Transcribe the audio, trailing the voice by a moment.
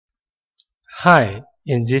Hi,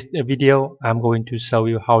 in this video I'm going to show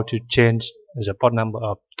you how to change the port number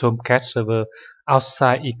of Tomcat server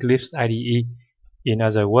outside Eclipse IDE. In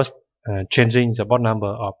other words, changing the port number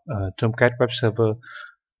of Tomcat web server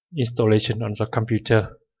installation on the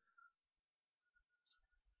computer.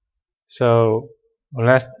 So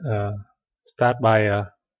let's start by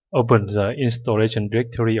open the installation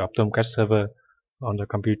directory of Tomcat server on the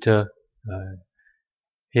computer.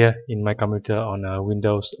 Here in my computer on a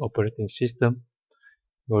Windows operating system,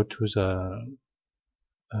 go to the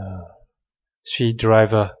C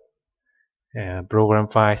driver program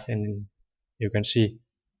files, and you can see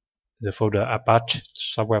the folder Apache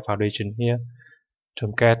Software Foundation here,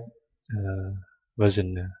 Tomcat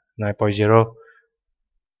version 9.0.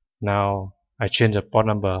 Now I change the port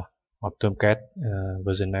number of Tomcat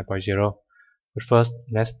version 9.0. But first,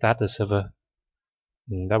 let's start the server.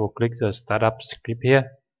 Double click the startup script here.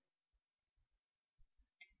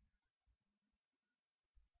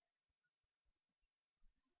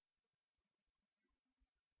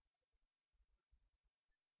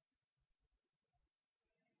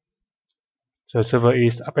 The server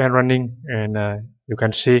is up and running, and you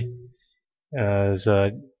can see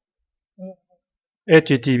the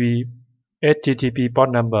HTTP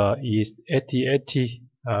port number is 8080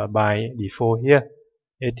 by default here,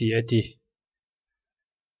 8080.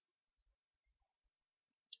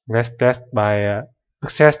 Let's test by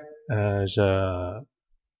access the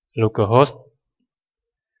localhost.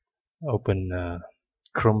 Open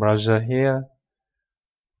Chrome browser here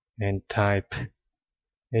and type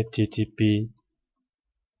http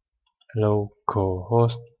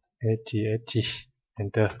localhost 8080,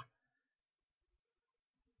 enter,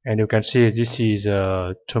 and you can see this is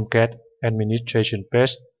a Tomcat administration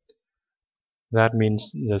page. That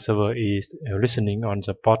means the server is listening on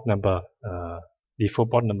the port number,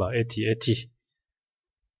 default port number 8080.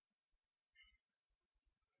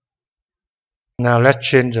 Now let's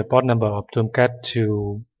change the port number of Tomcat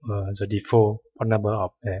to the default port number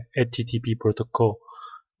of HTTP protocol,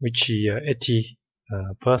 which is 80.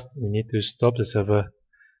 First, we need to stop the server.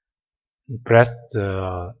 Press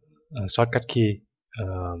the shortcut key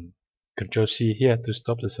Ctrl C here to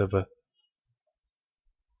stop the server.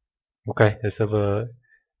 Okay, the server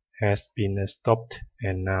has been stopped,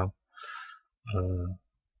 and now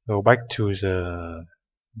go back to the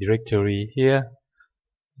directory here,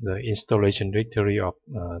 the installation directory of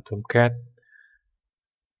Tomcat,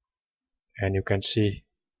 and you can see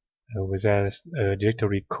there's a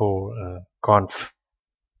directory called conf,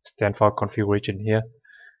 stand for configuration here.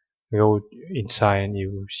 Go inside and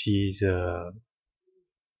you see the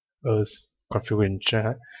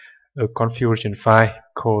configuration file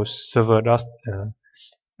called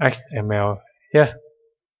server.xml here,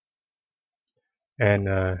 and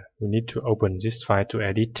we need to open this file to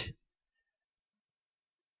edit.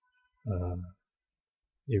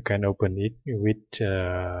 You can open it with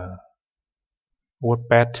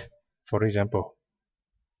WordPad, for example.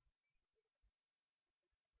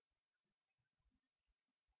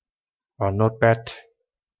 Or Notepad,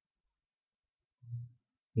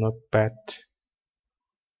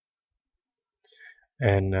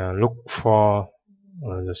 and look for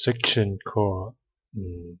the section called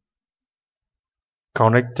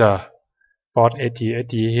connector port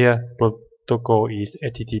 8080 here. Protocol is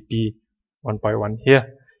HTTP 1.1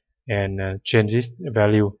 here, and change this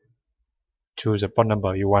value to the port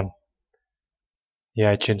number you want. Here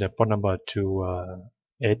I change the port number to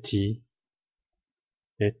 80,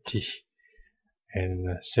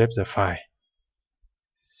 and save the file.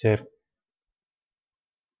 Save.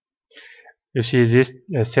 You see this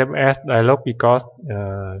save as dialog because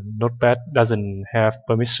Notepad doesn't have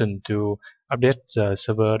permission to update the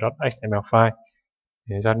server.xml file.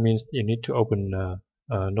 And that means you need to open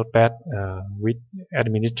Notepad with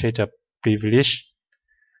administrator privilege.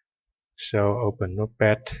 So open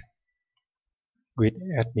Notepad with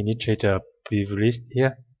administrator privilege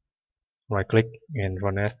here. Right click and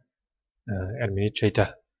run as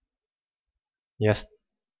administrator. Yes.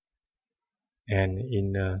 And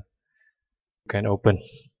in you can open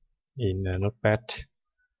in Notepad.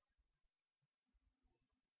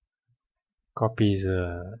 Copy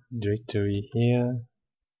the directory here.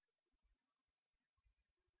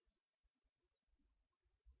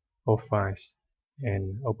 All files,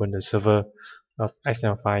 and open the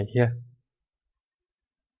server.xml file here.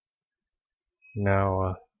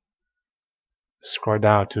 Now scroll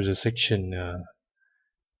down to the section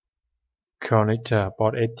connector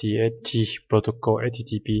port 8080 protocol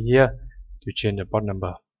HTTP here to change the port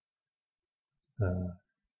number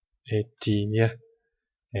 80 here,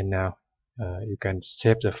 and now you can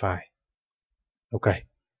save the file. Okay,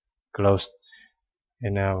 close.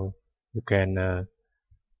 And now you can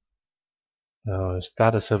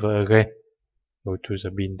start the server again. Go to the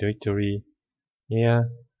bin directory here,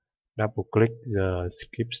 double click the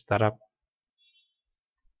script startup.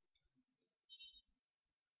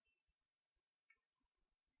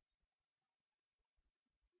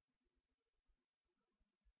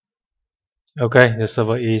 Okay, the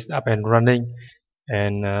server is up and running,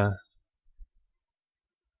 and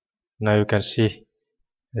now you can see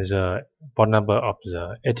the port number of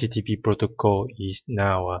the HTTP protocol is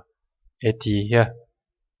now 80 here.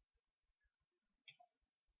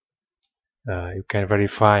 You can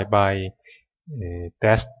verify by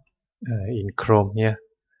test in Chrome here,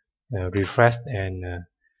 refresh, and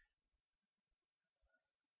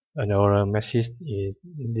another message is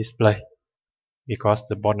displayed because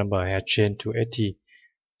the port number has changed to 80.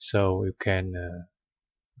 So you can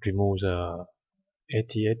remove the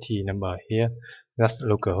 8080 number here. That's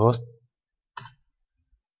localhost.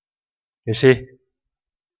 You see,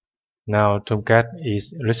 now Tomcat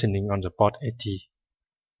is listening on the port 80.